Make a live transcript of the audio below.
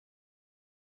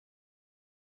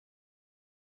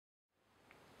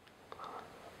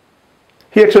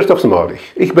Hier Krzysztof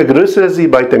Smolich. Ich begrüße Sie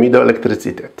bei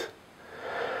TEMIDO-Elektrizität.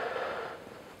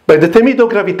 Bei der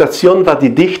TEMIDO-Gravitation war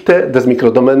die Dichte des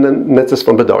Mikrodomänennetzes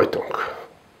von Bedeutung.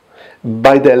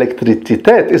 Bei der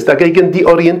Elektrizität ist dagegen die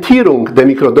Orientierung der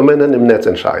Mikrodomänen im Netz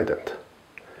entscheidend.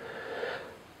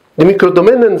 Die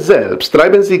Mikrodomänen selbst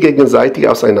treiben sich gegenseitig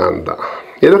auseinander,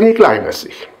 jedoch nicht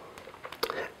gleichmäßig.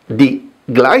 Die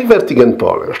gleichwertigen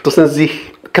Pole stoßen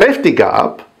sich kräftiger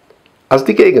ab als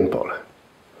die Gegenpole.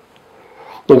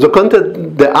 Und so konnte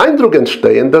der Eindruck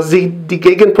entstehen, dass sich die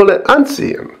Gegenpole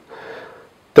anziehen.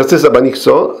 Das ist aber nicht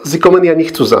so, sie kommen ja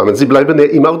nicht zusammen, sie bleiben ja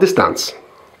immer auf Distanz.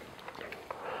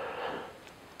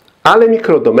 Alle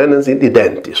Mikrodomänen sind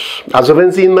identisch. Also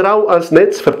wenn sie im Raum als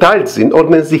Netz verteilt sind,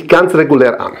 ordnen sie sich ganz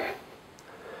regulär an.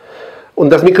 Und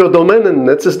das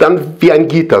Mikrodomänennetz ist dann wie ein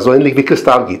Gitter, so ähnlich wie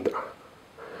Kristallgitter.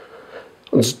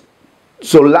 Und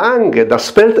solange das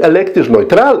Feld elektrisch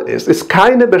neutral ist, ist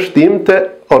keine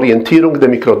bestimmte Orientierung der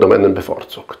Mikrodomänen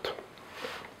bevorzugt.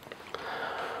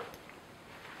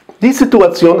 Die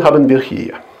Situation haben wir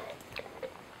hier.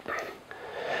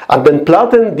 An den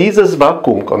Platten dieses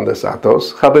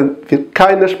Vakuumkondensators haben wir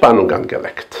keine Spannung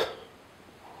angelegt.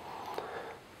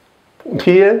 Und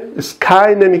hier ist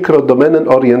keine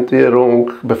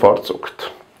Mikrodomänenorientierung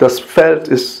bevorzugt. Das Feld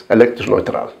ist elektrisch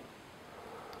neutral.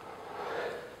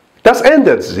 Das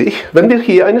ändert sich, wenn wir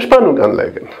hier eine Spannung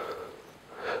anlegen.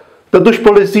 Dadurch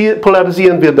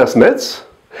polarisieren wir das Netz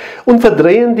und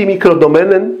verdrehen die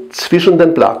Mikrodomänen zwischen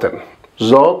den Platten.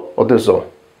 So oder so.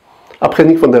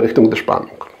 Abhängig von der Richtung der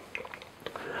Spannung.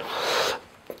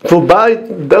 Wobei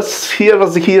das hier,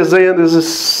 was Sie hier sehen, das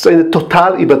ist eine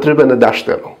total übertriebene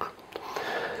Darstellung.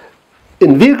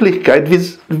 In Wirklichkeit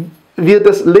wird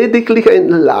es lediglich ein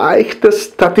leichtes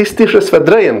statistisches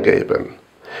Verdrehen geben.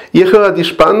 Je höher die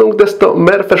Spannung, desto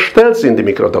mehr verstellt sind die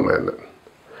Mikrodomänen.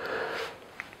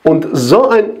 Und so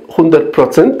ein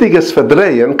 100%iges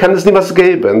Verdrehen kann es niemals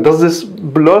geben. Das ist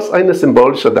bloß eine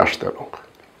symbolische Darstellung.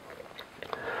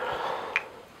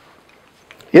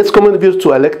 Jetzt kommen wir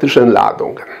zu elektrischen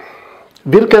Ladungen.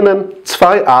 Wir kennen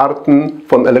zwei Arten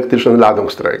von elektrischen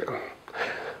Ladungsträgern.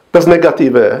 Das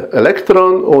negative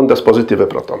Elektron und das positive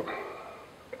Proton.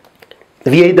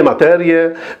 Wie jede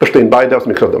Materie bestehen beide aus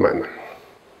Mikrodomänen.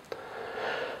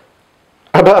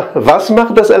 Aber was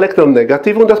macht das Elektron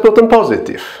negativ und das Proton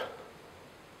positiv?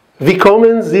 Wie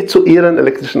kommen sie zu ihren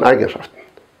elektrischen Eigenschaften?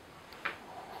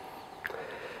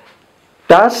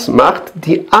 Das macht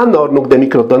die Anordnung der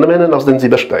Mikrodomänen, aus denen sie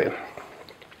bestehen.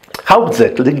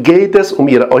 Hauptsächlich geht es um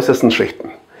ihre äußersten Schichten.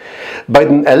 Bei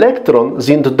den Elektronen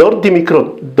sind dort die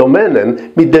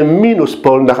Mikrodomänen mit dem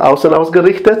Minuspol nach außen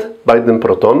ausgerichtet, bei den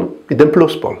Protonen mit dem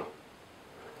Pluspol.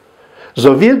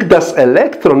 So wirkt das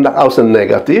Elektron nach außen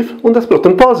negativ und das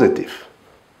Proton positiv.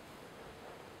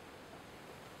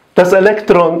 Das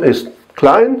Elektron ist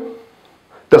klein,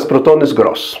 das Proton ist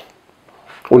groß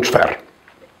und schwer.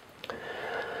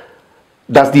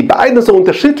 Dass die beiden so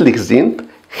unterschiedlich sind,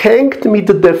 hängt mit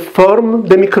der Form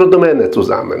der Mikrodomäne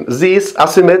zusammen. Sie ist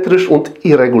asymmetrisch und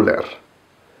irregulär.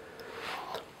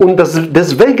 Und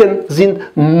deswegen sind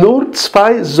nur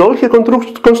zwei solche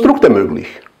Konstrukte möglich.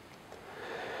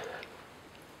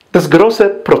 Das große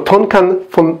Proton kann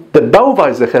von der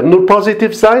Bauweise her nur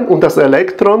positiv sein und das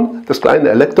Elektron, das kleine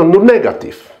Elektron, nur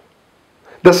negativ.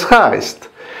 Das heißt,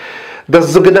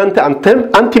 das sogenannte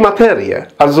Antimaterie,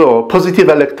 also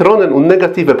positive Elektronen und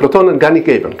negative Protonen, gar nicht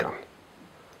geben kann.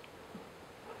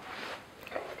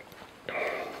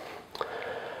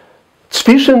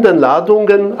 Zwischen den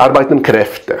Ladungen arbeiten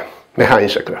Kräfte,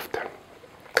 mechanische Kräfte.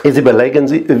 Jetzt überlegen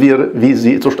wir, wie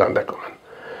sie zustande kommen.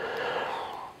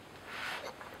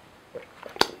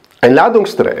 Ein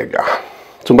Ladungsträger,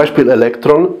 zum Beispiel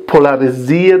Elektron,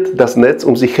 polarisiert das Netz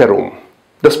um sich herum.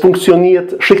 Das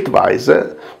funktioniert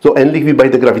schichtweise, so ähnlich wie bei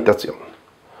der Gravitation.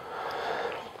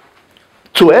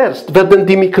 Zuerst werden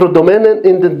die Mikrodomänen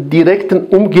in der direkten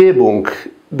Umgebung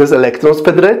des Elektrons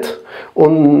verdreht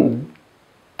und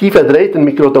die verdrehten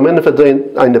Mikrodomänen verdrehen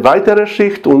eine weitere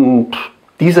Schicht und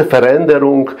diese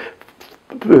Veränderung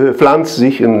pflanzt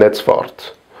sich im Netz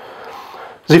fort.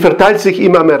 Sie verteilt sich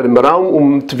immer mehr im Raum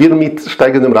und wird mit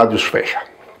steigendem Radius schwächer.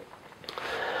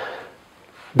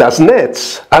 Das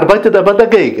Netz arbeitet aber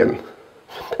dagegen.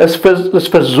 Es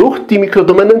versucht, die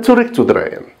Mikrodomänen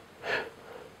zurückzudrehen.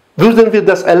 Würden wir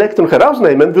das Elektron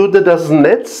herausnehmen, würde das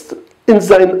Netz in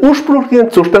seinen ursprünglichen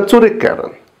Zustand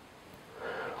zurückkehren.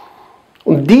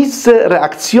 Und diese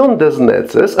Reaktion des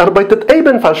Netzes arbeitet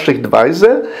ebenfalls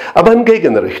schichtweise, aber in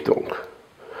Gegenrichtung.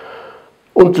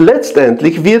 Und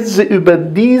letztendlich wird sie über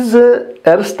diese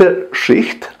erste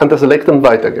Schicht an das Elektron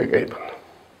weitergegeben.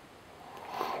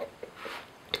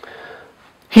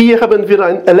 Hier haben wir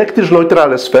ein elektrisch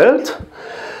neutrales Feld,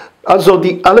 also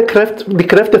die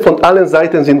Kräfte von allen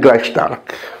Seiten sind gleich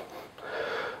stark.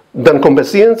 Dann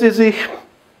kompensieren sie sich,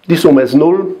 die Summe ist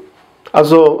 0,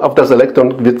 also auf das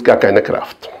Elektron wird gar keine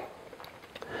Kraft.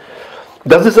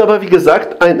 Das ist aber wie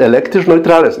gesagt ein elektrisch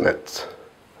neutrales Netz.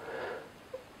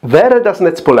 Wäre das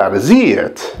Netz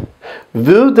polarisiert,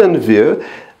 würden wir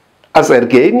als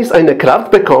Ergebnis eine Kraft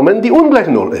bekommen, die ungleich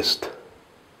 0 ist.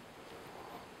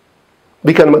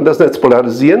 Wie kann man das Netz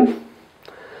polarisieren?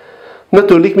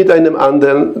 Natürlich mit einem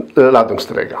anderen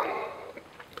Ladungsträger.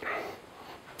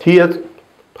 Hier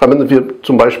haben wir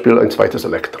zum Beispiel ein zweites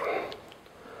Elektron.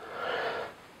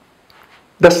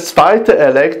 Das zweite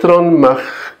Elektron macht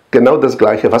genau das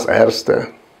gleiche, was das erste.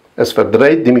 Es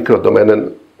verdreht die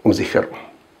Mikrodomänen um sich herum.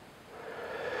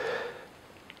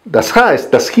 Das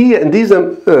heißt, dass hier in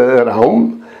diesem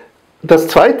Raum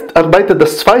arbeitet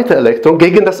das zweite Elektron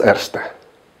gegen das erste.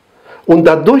 Und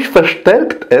dadurch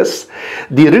verstärkt es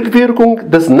die Rückwirkung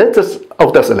des Netzes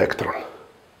auf das Elektron.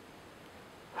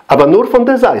 Aber nur von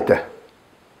der Seite.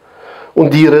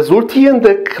 Und die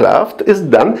resultierende Kraft ist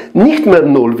dann nicht mehr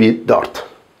 0 wie dort.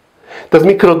 Das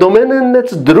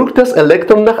Mikrodomänennetz drückt das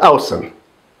Elektron nach außen.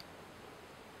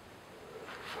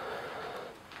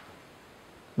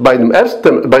 Bei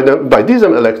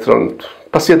diesem Elektron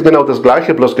passiert genau das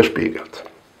gleiche, bloß gespiegelt.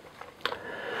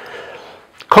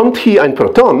 Kommt hier ein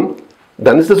Proton,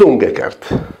 dann ist es umgekehrt.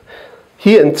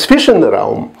 Hier im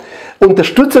Zwischenraum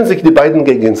unterstützen sich die beiden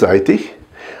gegenseitig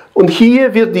und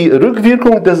hier wird die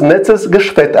Rückwirkung des Netzes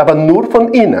geschwächt, aber nur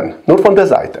von innen, nur von der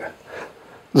Seite.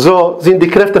 So sind die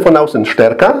Kräfte von außen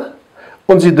stärker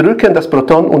und sie drücken das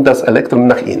Proton und das Elektron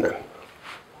nach innen.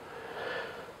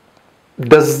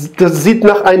 Das sieht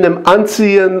nach einem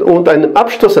Anziehen und einem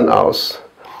Abstoßen aus.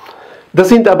 Das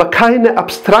sind aber keine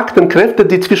abstrakten Kräfte,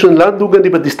 die zwischen Ladungen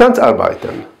über Distanz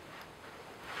arbeiten.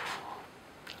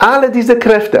 Alle diese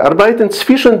Kräfte arbeiten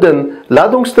zwischen den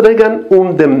Ladungsträgern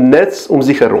und dem Netz um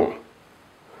sich herum.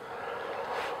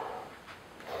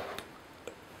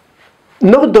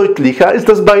 Noch deutlicher ist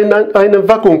das bei einem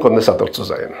Vakuumkondensator zu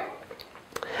sehen.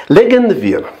 Legen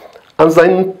wir an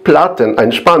seinen Platten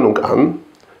eine Spannung an,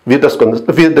 wird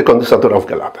der Kondensator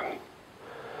aufgeladen.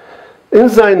 In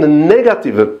der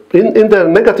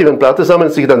negativen Platte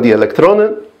sammeln sich dann die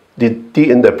Elektronen,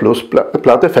 die in der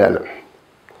Plusplatte fehlen.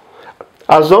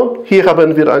 Also hier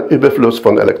haben wir einen Überfluss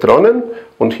von Elektronen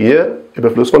und hier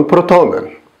Überfluss von Protonen.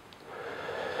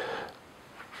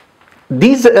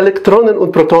 Diese Elektronen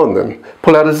und Protonen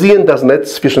polarisieren das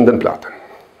Netz zwischen den Platten.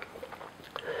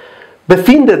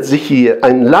 Befindet sich hier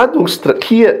ein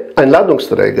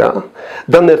Ladungsträger,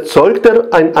 dann erzeugt er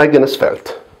ein eigenes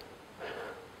Feld.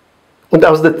 Und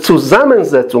aus der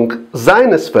Zusammensetzung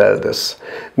seines Feldes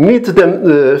mit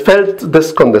dem Feld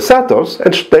des Kondensators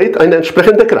entsteht eine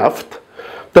entsprechende Kraft.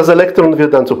 Das Elektron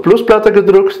wird dann zur Plusplatte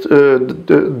gedrückt,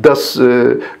 das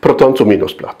Proton zur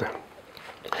Minusplatte.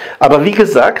 Aber wie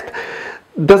gesagt,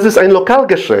 das ist ein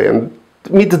Lokalgeschehen.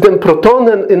 Mit den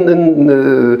Protonen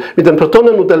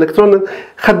und Elektronen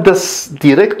hat das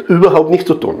direkt überhaupt nichts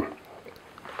zu tun.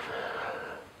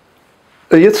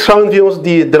 Jetzt schauen wir uns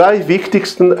die drei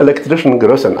wichtigsten elektrischen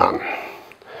Größen an.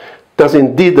 Das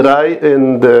sind die drei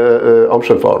in der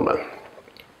Ohmschen Formel.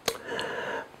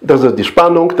 Das ist die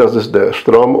Spannung, das ist der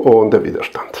Strom und der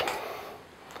Widerstand.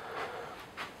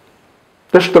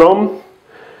 Der Strom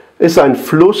ist ein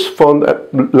Fluss von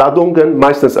Ladungen,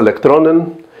 meistens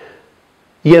Elektronen.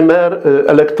 Je mehr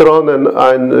Elektronen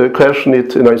ein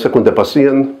Querschnitt in einer Sekunde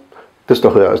passieren,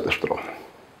 desto höher ist der Strom.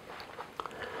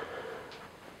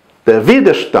 Der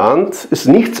Widerstand ist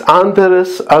nichts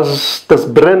anderes als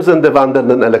das Bremsen der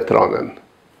wandernden Elektronen.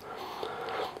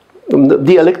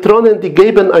 Die Elektronen, die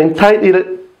geben einen Teil ihrer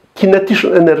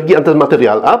kinetischen Energie an das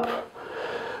Material ab.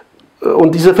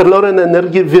 Und diese verlorene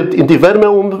Energie wird in die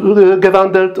Wärme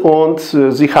umgewandelt und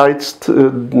sie heizt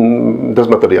das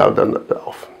Material dann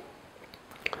auf.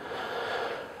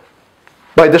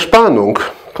 Bei der Spannung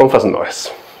kommt was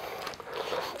Neues.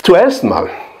 Zuerst mal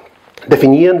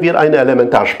definieren wir eine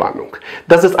Elementarspannung.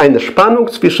 Das ist eine Spannung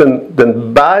zwischen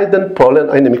den beiden Polen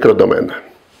einer Mikrodomäne.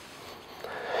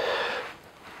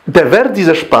 Der Wert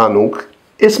dieser Spannung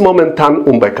ist momentan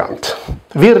unbekannt.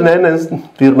 Wir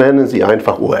nennen sie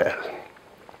einfach UL.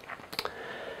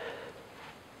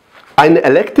 Eine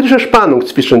elektrische Spannung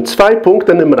zwischen zwei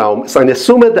Punkten im Raum ist eine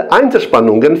Summe der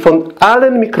Einzelspannungen von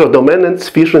allen Mikrodomänen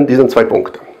zwischen diesen zwei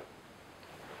Punkten.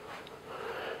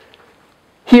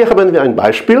 Hier haben wir ein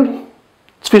Beispiel.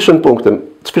 Zwischen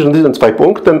diesen zwei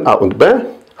Punkten A und B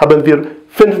haben wir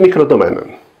 5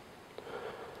 Mikrodomänen.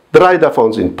 3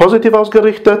 davon sind positiv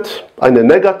ausgerichtet, eine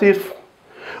negativ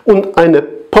und eine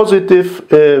positiv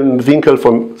im Winkel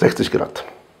von 60 Grad.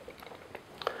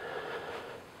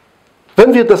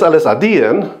 Wenn wir das alles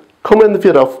addieren, kommen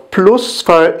wir auf plus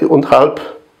 2,5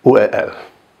 UEL.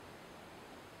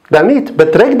 Damit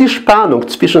beträgt die Spannung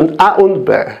zwischen A und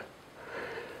B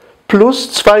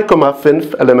plus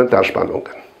 2,5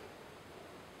 Elementarspannungen.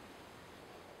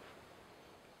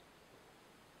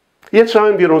 Jetzt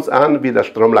schauen wir uns an, wie das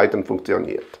Stromleiten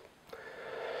funktioniert.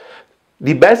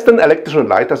 Die besten elektrischen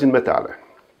Leiter sind Metalle.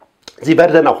 Sie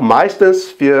werden auch meistens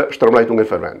für Stromleitungen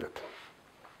verwendet.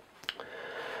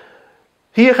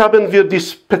 Hier haben wir die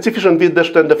spezifischen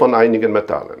Widerstände von einigen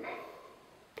Metallen.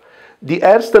 Die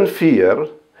ersten 4,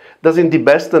 das sind die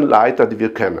besten Leiter, die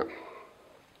wir kennen.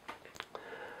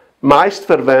 Meist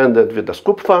verwendet wird das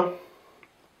Kupfer,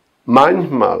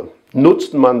 manchmal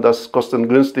nutzt man das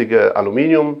kostengünstige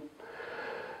Aluminium,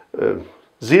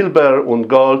 Silber und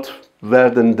Gold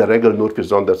werden in der Regel nur für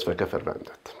Sonderzwecke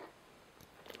verwendet.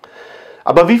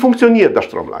 Aber wie funktioniert das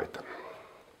Stromleiten?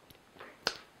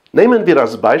 Nehmen wir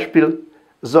als Beispiel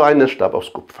so einen Stab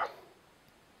aus Kupfer.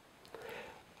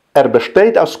 Er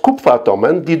besteht aus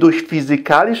Kupferatomen, die durch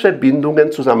physikalische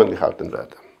Bindungen zusammengehalten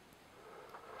werden.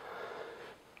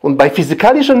 Und bei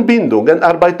physikalischen Bindungen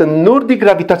arbeiten nur die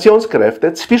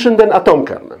Gravitationskräfte zwischen den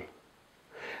Atomkernen.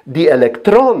 Die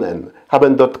Elektronen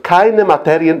haben dort keine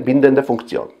materienbindende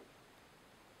Funktion.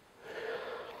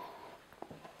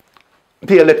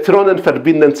 Die Elektronen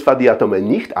verbinden zwar die Atome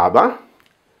nicht, aber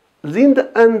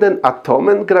sind an den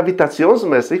Atomen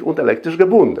gravitationsmäßig und elektrisch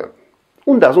gebunden.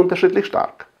 Und das unterschiedlich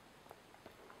stark.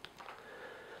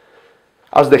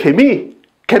 Aus der Chemie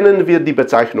kennen wir die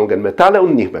Bezeichnungen Metalle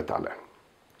und Nichtmetalle.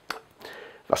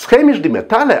 Was chemisch die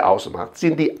Metalle ausmacht,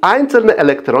 sind die einzelnen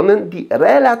Elektronen, die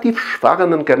relativ schwach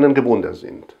an den Kernen gebunden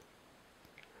sind.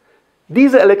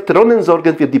 Diese Elektronen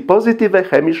sorgen für die positive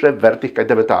chemische Wertigkeit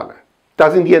der Metalle.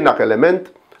 Das sind je nach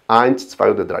Element 1,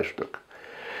 2 oder 3 Stück.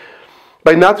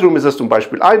 Bei Natrium ist es zum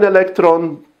Beispiel 1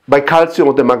 Elektron, bei Calcium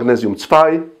oder Magnesium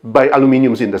 2, bei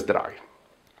Aluminium sind es 3.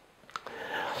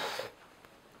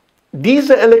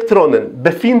 Diese Elektronen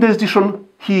befinden sich schon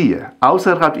hier,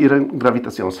 außerhalb ihrer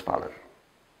Gravitationsfallen.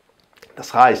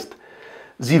 Das heißt,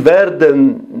 sie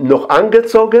werden noch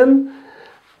angezogen,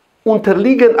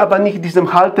 unterliegen aber nicht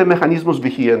diesem Haltemechanismus wie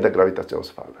hier in der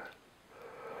Gravitationsfalle.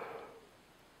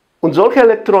 Und solche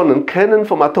Elektronen können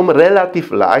vom Atom relativ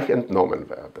leicht entnommen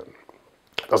werden.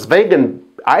 Deswegen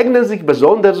eignen sie sich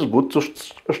besonders gut zur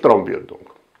Strombildung.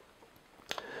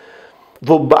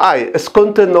 Wobei, es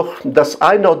konnte noch das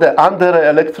eine oder andere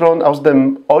Elektron aus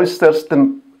dem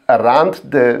äußersten Rand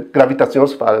der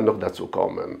Gravitationsfalle noch dazu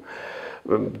kommen.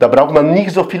 Da braucht man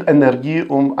nicht so viel Energie,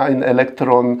 um ein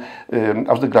Elektron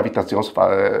aus der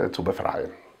Gravitationsfalle zu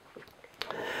befreien.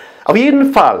 Auf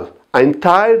jeden Fall, ein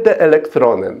Teil der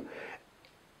Elektronen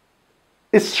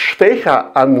ist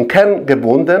schwächer an den Kern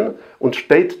gebunden und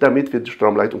steht damit für die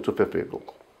Stromleitung zur Verfügung.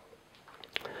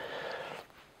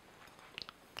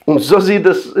 Und so sieht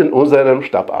es in unserem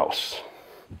Stab aus.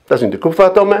 Das sind die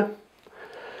Kupferatome.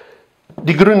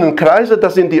 Die grünen Kreise,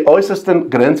 das sind die äußersten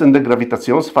Grenzen der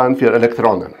Gravitationsfallen für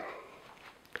Elektronen.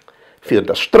 Für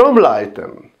das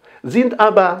Stromleiten sind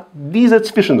aber diese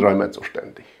Zwischenräume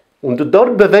zuständig. Und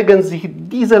dort bewegen sich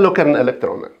diese lockeren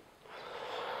Elektronen.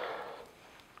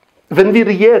 Wenn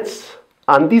wir jetzt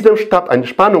an diesem Stab eine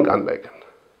Spannung anlegen,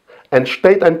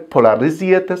 entsteht ein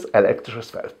polarisiertes elektrisches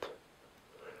Feld.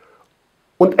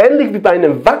 Und ähnlich wie bei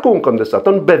einem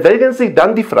Vakuumkondensator bewegen sich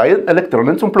dann die freien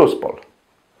Elektronen zum Pluspol.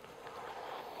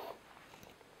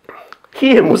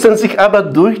 Hier müssen sich aber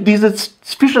durch diese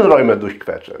Zwischenräume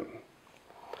durchquetschen.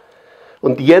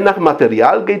 Und je nach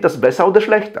Material geht das besser oder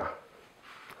schlechter.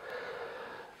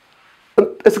 Und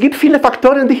es gibt viele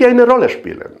Faktoren, die hier eine Rolle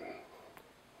spielen.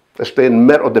 Es stehen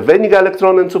mehr oder weniger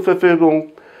Elektronen zur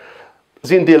Verfügung.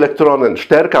 Sind die Elektronen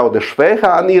stärker oder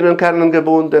schwächer an ihren Kernen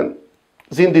gebunden?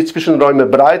 Sind die Zwischenräume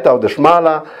breiter oder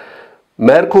schmaler?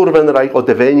 Mehr kurvenreich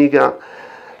oder weniger?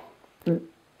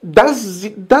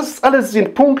 Das alles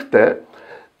sind Punkte,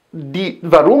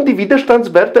 warum die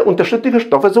Widerstandswerte unterschiedlicher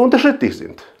Stoffe so unterschiedlich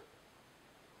sind.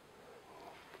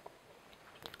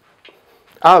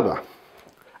 Aber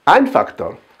ein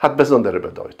Faktor hat besondere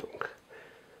Bedeutung.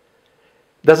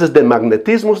 Das ist der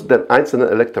Magnetismus der einzelnen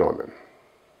Elektronen.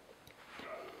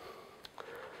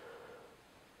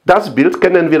 Das Bild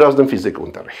kennen wir aus dem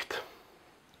Physikunterricht.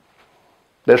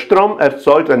 Der Strom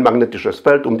erzeugt ein magnetisches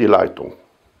Feld um die Leitung.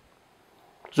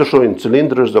 So schön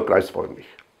zylindrisch, so kreisförmig.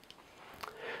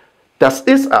 Das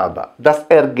ist aber das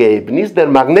Ergebnis der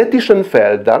magnetischen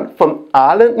Felder von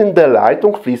allen in der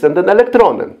Leitung fließenden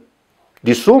Elektronen.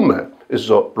 Die Summe ist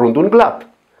so rund und glatt.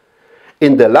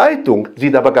 In der Leitung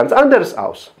sieht aber ganz anders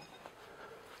aus.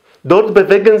 Dort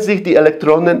bewegen sich die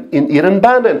Elektronen in ihren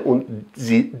Bahnen und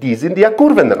die sind ja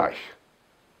kurvenreich.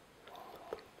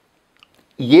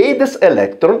 Jedes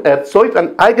Elektron erzeugt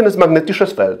ein eigenes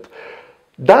magnetisches Feld.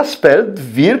 Das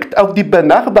Feld wirkt auf die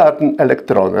benachbarten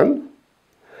Elektronen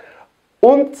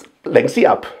und lenkt sie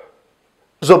ab.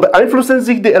 So beeinflussen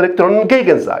sich die Elektronen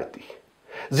gegenseitig.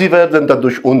 Sie werden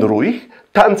dadurch unruhig,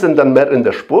 tanzen dann mehr in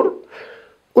der Spur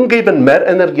und geben mehr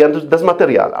Energie an das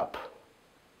Material ab.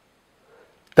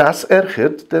 Das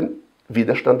erhöht den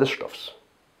Widerstand des Stoffs.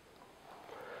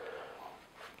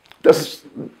 Das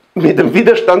mit dem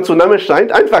Widerstandszunahme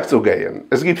scheint einfach zu gehen.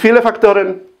 Es gibt viele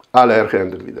Faktoren, alle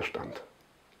erhöhen den Widerstand.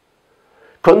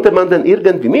 Konnte man den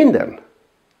irgendwie mindern?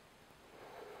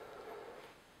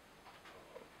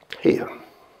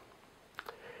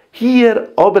 Hier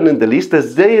oben in der Liste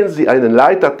sehen Sie einen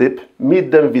Leitertyp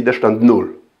mit dem Widerstand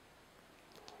 0.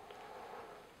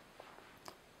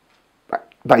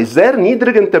 Bei sehr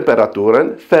niedrigen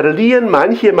Temperaturen verlieren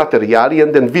manche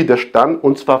Materialien den Widerstand,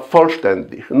 und zwar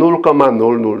vollständig,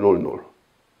 0,0000.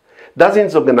 Das sind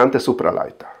sogenannte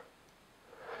Supraleiter.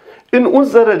 In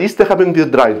unserer Liste haben wir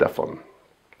 3 davon.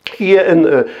 Hier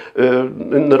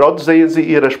in Rot sehen Sie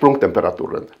ihre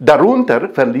Sprungtemperaturen. Darunter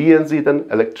verlieren sie den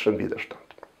elektrischen Widerstand.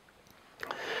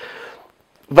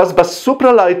 Was bei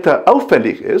Supraleiter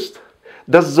auffällig ist,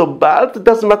 dass sobald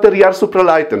das Material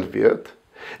supraleitend wird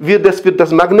es für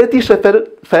das magnetische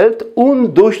Feld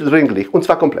undurchdringlich, und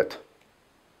zwar komplett.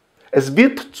 Es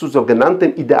wird zu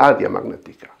sogenannten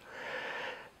Idealdiamagnetika.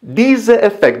 Dieser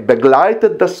Effekt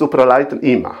begleitet das Supraleiten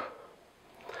immer.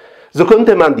 So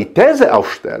könnte man die These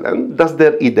aufstellen, dass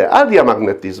der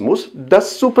Idealdiamagnetismus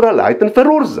das Supraleiten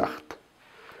verursacht.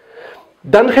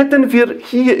 Dann hätten wir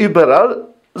hier überall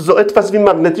so etwas wie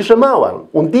magnetische Mauern.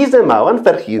 Und diese Mauern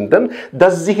verhindern,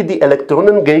 dass sich die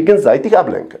Elektronen gegenseitig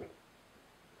ablenken.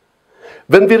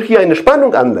 Wenn wir hier eine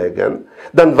Spannung anlegen,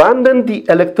 dann wandern die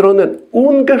Elektronen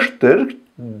ungestört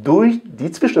durch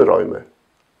die Zwischenräume.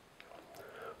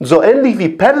 So ähnlich wie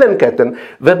Perlenketten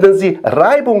werden sie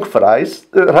reibungsfrei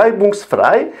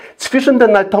zwischen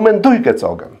den Atomen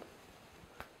durchgezogen.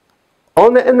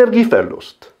 Ohne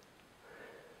Energieverlust.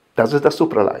 Das ist das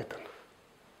Supraleiten.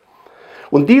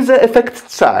 Und dieser Effekt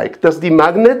zeigt, dass die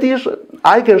magnetischen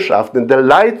Eigenschaften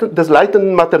des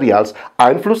leitenden Materials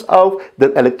Einfluss auf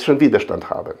den elektrischen Widerstand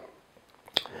haben.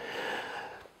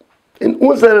 In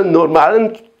unserem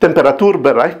normalen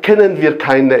Temperaturbereich kennen wir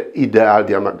keine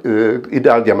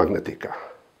Idealdiamagnetika.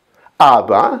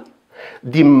 Aber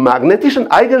die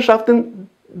magnetischen Eigenschaften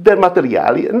der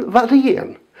Materialien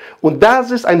variieren. Und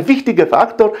das ist ein wichtiger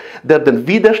Faktor, der den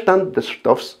Widerstand des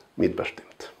Stoffs mitbestimmt.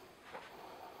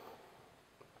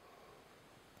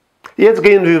 Jetzt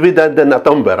gehen wir wieder in den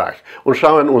Atombereich und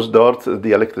schauen uns dort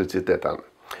die Elektrizität an.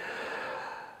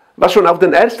 Was schon auf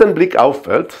den ersten Blick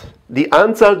auffällt, die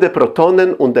Anzahl der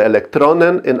Protonen und der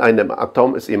Elektronen in einem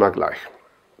Atom ist immer gleich.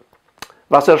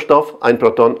 Wasserstoff, ein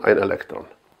Proton, ein Elektron.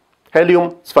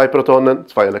 Helium, 2 Protonen,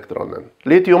 2 Elektronen.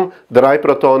 Lithium, 3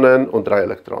 Protonen und 3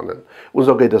 Elektronen. Und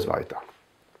so geht es weiter.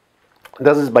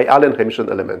 Das ist bei allen chemischen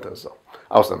Elementen so,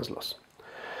 ausnahmslos.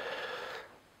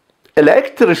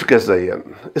 Elektrisch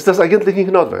gesehen ist das eigentlich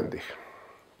nicht notwendig.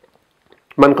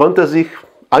 Man konnte sich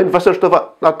ein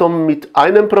Wasserstoffatom mit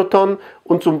einem Proton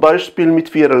und zum Beispiel mit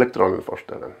 4 Elektronen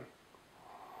vorstellen.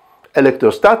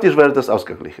 Elektrostatisch wäre das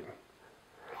ausgeglichen.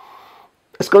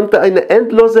 Es konnte eine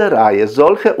endlose Reihe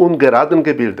solcher ungeraden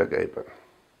Gebilde geben.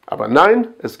 Aber nein,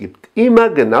 es gibt immer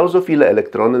genauso viele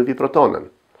Elektronen wie Protonen.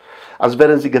 Als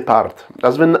wären sie gepaart.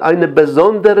 Als wenn eine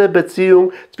besondere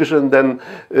Beziehung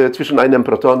zwischen einem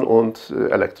Proton und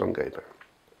Elektron gäbe.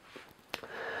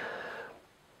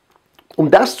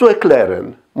 Um das zu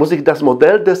erklären, muss ich das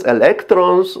Modell des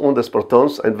Elektrons und des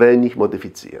Protons ein wenig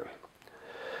modifizieren.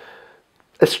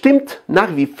 Es stimmt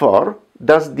nach wie vor,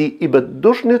 dass die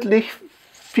überdurchschnittlich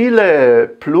viele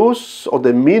Plus-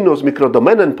 oder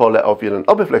Minus-Mikrodomänenpole auf ihren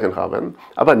Oberflächen haben,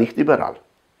 aber nicht überall.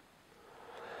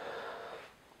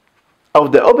 Auf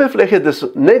der Oberfläche des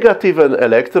negativen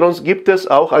Elektrons gibt es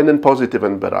auch einen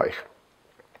positiven Bereich.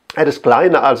 Er ist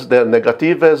kleiner als der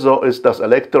negative, so ist das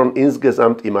Elektron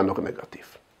insgesamt immer noch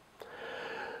negativ.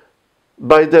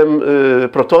 Bei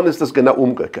dem Proton ist es genau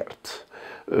umgekehrt.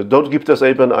 Dort gibt es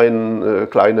eben einen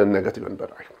kleinen negativen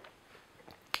Bereich.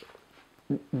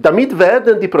 Damit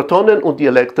werden die Protonen und die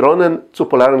Elektronen zu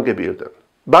polaren Gebilden.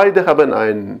 Beide haben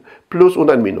einen Plus- und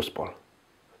einen Minuspol.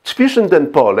 Zwischen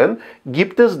den Polen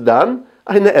gibt es dann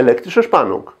eine elektrische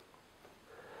Spannung.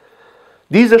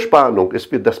 Diese Spannung ist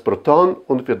für das Proton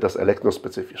und für das Elektron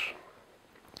spezifisch.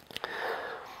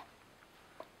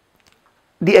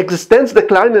 Die Existenz der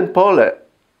kleinen Pole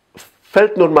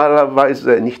fällt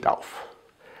normalerweise nicht auf.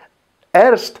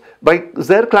 Erst bei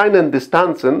sehr kleinen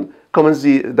Distanzen kommen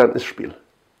sie dann ins Spiel.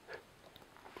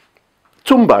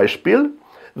 Zum Beispiel,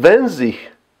 wenn sich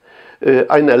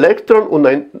ein Elektron und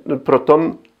ein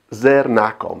Proton sehr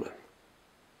nahe kommen.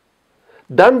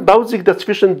 Dann baut sich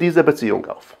dazwischen diese Beziehung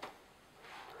auf.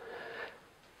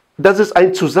 Das ist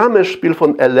ein Zusammenspiel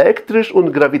von elektrisch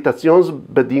und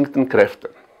gravitationsbedingten Kräften.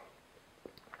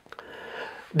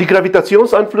 Die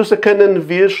Gravitationseinflüsse kennen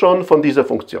wir schon von dieser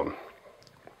Funktion.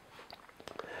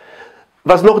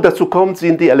 Was noch dazu kommt,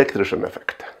 sind die elektrischen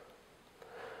Effekte.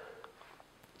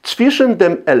 Zwischen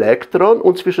dem Elektron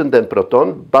und zwischen dem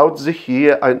Proton baut sich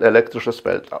hier ein elektrisches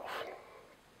Feld auf.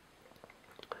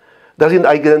 Das sind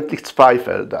eigentlich zwei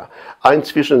Felder. Eins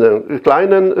zwischen den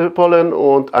kleinen Polen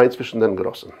und eins zwischen den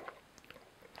großen.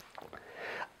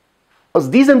 Aus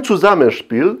diesem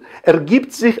Zusammenspiel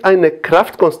ergibt sich eine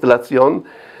Kraftkonstellation,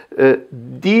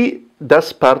 die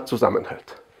das Paar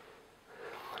zusammenhält.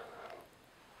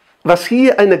 Was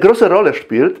hier eine große Rolle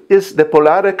spielt, ist der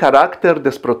polare Charakter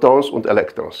des Protons und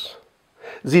Elektrons.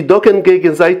 Sie docken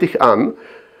gegenseitig an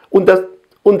und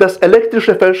das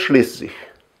elektrische Feld schließt sich.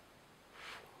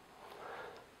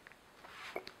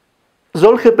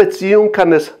 Solche Beziehungen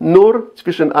kann es nur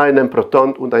zwischen einem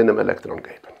Proton und einem Elektron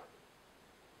geben.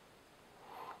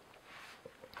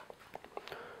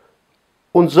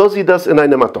 Und so sieht das in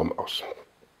einem Atom aus.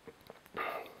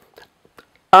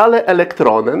 Alle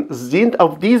Elektronen sind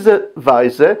auf diese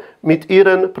Weise mit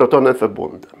ihren Protonen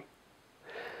verbunden.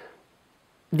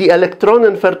 Die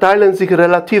Elektronen verteilen sich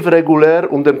relativ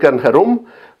regulär um den Kern herum.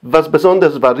 Was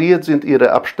besonders variiert, sind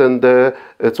ihre Abstände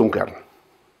zum Kern.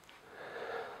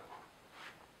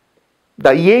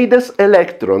 Da jedes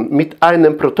Elektron mit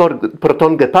einem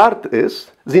Proton gepaart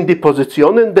ist, sind die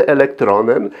Positionen der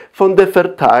Elektronen von der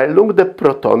Verteilung der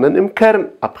Protonen im Kern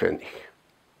abhängig.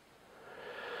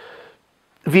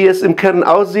 Wie es im Kern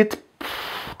aussieht,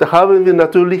 da haben wir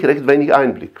natürlich recht wenig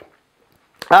Einblick.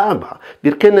 Aber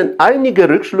wir können einige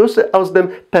Rückschlüsse aus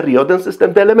dem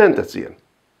Periodensystem der Elemente ziehen.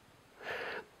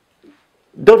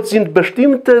 Dort sind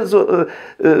bestimmte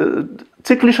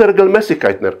zyklische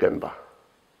Regelmäßigkeiten erkennbar.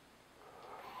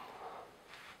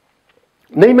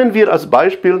 Nehmen wir als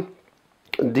Beispiel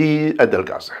die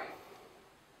Edelgase.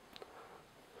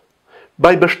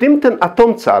 Bei bestimmten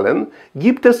Atomzahlen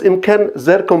gibt es im Kern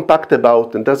sehr kompakte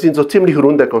Bauten, das sind so ziemlich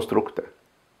runde Konstrukte.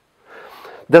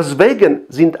 Deswegen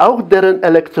sind auch deren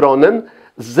Elektronen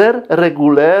sehr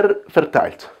regulär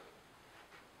verteilt.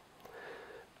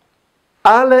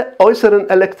 Alle äußeren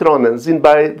Elektronen sind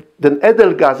bei den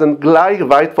Edelgasen gleich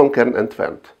weit vom Kern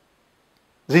entfernt.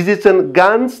 Sie sitzen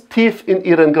ganz tief in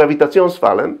ihren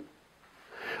Gravitationsfallen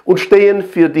und stehen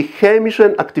für die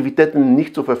chemischen Aktivitäten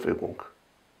nicht zur Verfügung.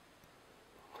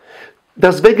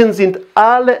 Deswegen sind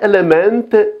alle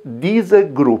Elemente dieser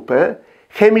Gruppe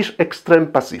chemisch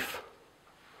extrem passiv.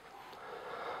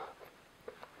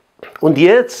 Und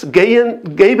jetzt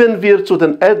geben wir zu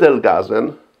den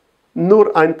Edelgasen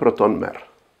nur ein Proton mehr.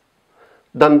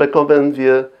 Dann bekommen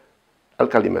wir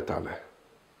Alkalimetalle.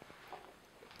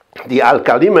 Die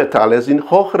Alkalimetalle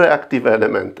sind hochreaktive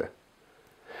Elemente.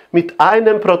 Mit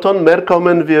einem Proton mehr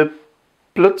kommen wir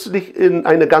plötzlich in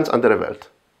eine ganz andere Welt.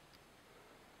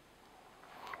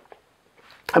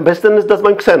 Am besten ist das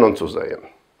beim Xenon zu sehen.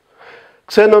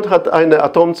 Xenon hat eine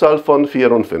Atomzahl von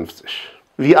 54.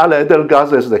 Wie alle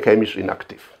Edelgase ist er chemisch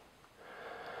inaktiv.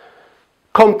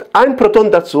 Kommt ein Proton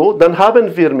dazu, dann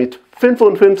haben wir mit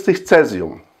 55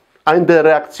 Cäsium ein der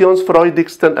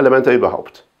reaktionsfreudigsten Elemente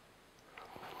überhaupt.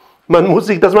 Man muss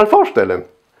sich das mal vorstellen.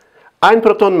 Ein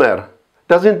Proton mehr,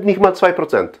 das sind nicht mal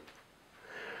 2%.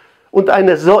 Und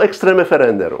eine so extreme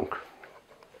Veränderung.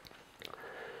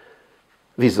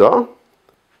 Wieso?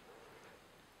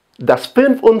 Das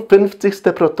 55.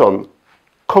 Proton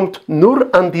kommt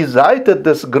nur an die Seite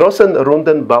des großen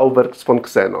runden Bauwerks von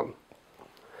Xenon.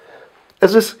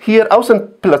 Es ist hier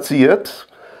außen platziert,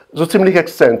 so ziemlich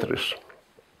exzentrisch.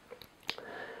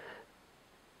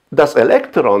 Das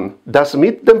Elektron, das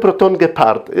mit dem Proton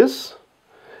gepaart ist,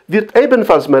 wird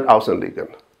ebenfalls mehr außen liegen.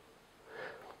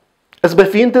 Es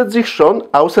befindet sich schon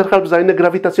außerhalb seiner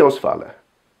Gravitationsfalle.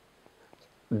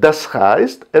 Das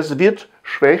heißt, es wird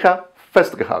schwächer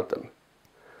festgehalten.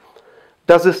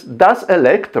 Das ist das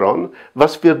Elektron,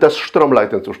 was für das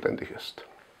Stromleiten zuständig ist.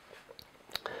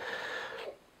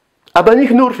 Aber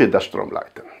nicht nur für das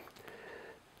Stromleiten.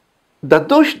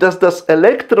 Dadurch, dass das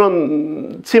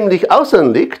Elektron ziemlich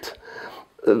außen liegt,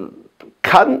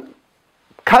 kann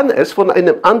es von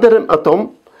einem anderen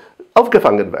Atom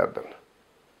aufgefangen werden.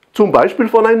 Zum Beispiel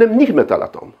von einem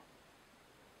Nichtmetallatom.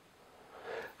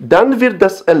 dann wird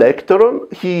das Elektron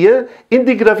hier in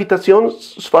die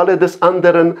Gravitationsfalle des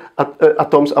anderen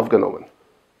Atoms aufgenommen.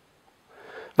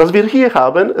 Was wir hier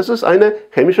haben, es ist eine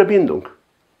chemische Bindung,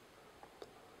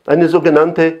 eine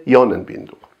sogenannte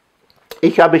Ionenbindung.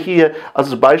 Ich habe hier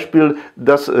als Beispiel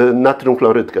das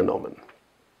Natriumchlorid genommen.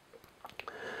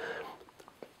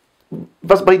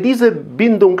 Was bei dieser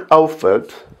Bindung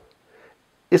auffällt,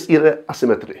 ist ihre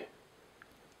Asymmetrie.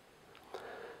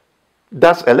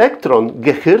 Das Elektron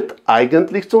gehört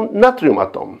eigentlich zum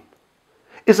Natriumatom,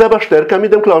 ist aber stärker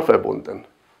mit dem Chlor verbunden.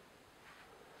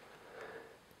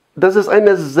 Das ist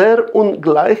eine sehr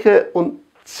ungleiche und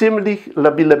ziemlich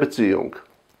labile Beziehung.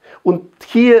 Und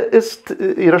hier ist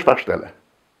ihre Schwachstelle.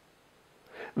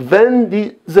 Wenn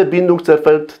diese Bindung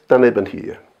zerfällt, dann eben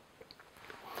hier.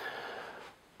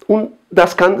 Und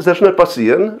das kann sehr schnell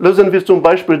passieren. Lösen wir zum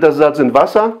Beispiel das Salz in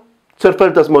Wasser,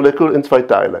 zerfällt das Molekül in 2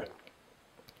 Teile.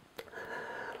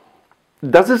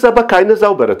 Das ist aber keine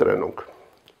saubere Trennung.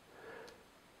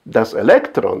 Das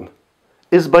Elektron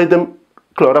ist bei dem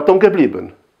Chloratom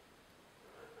geblieben.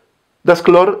 Das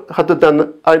Chlor hatte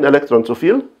dann ein Elektron zu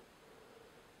viel,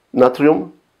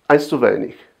 Natrium 1 zu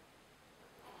wenig.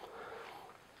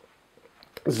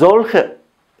 Solche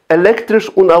elektrisch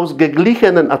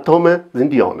unausgeglichenen Atome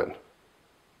sind Ionen.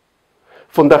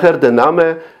 Von daher der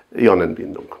Name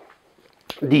Ionenbindung.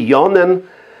 Die Ionen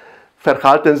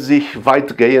verhalten sich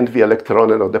weitgehend wie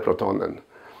Elektronen oder Protonen.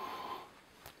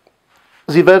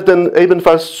 Sie werden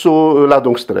ebenfalls zu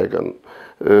Ladungsträgern,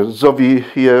 so wie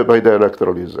hier bei der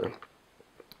Elektrolyse.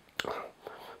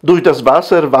 Durch das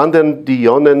Wasser wandern die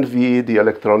Ionen wie die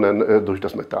Elektronen durch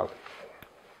das Metall.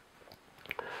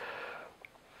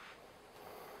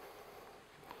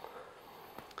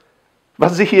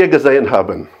 Was Sie hier gesehen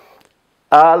haben,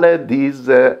 alle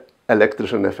diese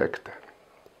elektrischen Effekte,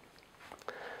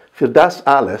 für das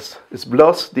alles ist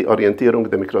bloß die Orientierung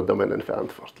der Mikrodomänen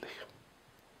verantwortlich.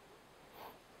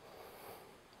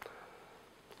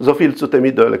 So viel zu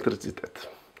TEMIDO-Elektrizität.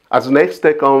 Als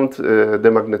nächstes kommt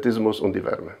der Magnetismus und die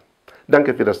Wärme.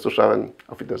 Danke für das Zuschauen.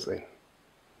 Auf Wiedersehen.